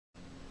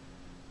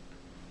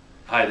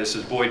Hi, this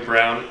is Boyd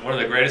Brown. One of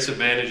the greatest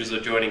advantages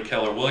of joining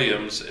Keller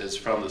Williams is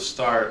from the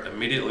start,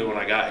 immediately when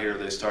I got here,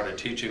 they started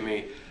teaching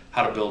me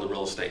how to build a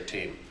real estate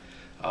team.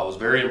 I was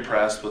very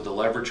impressed with the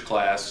leverage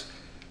class.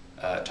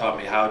 It taught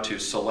me how to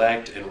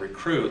select and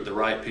recruit the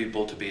right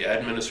people to be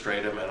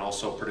administrative and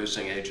also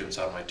producing agents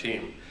on my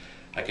team.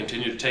 I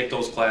continued to take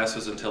those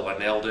classes until I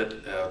nailed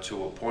it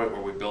to a point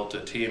where we built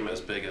a team as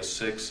big as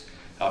 6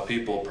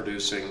 people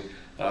producing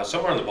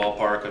somewhere in the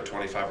ballpark of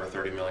 $25 or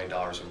 $30 million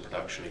in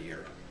production a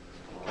year.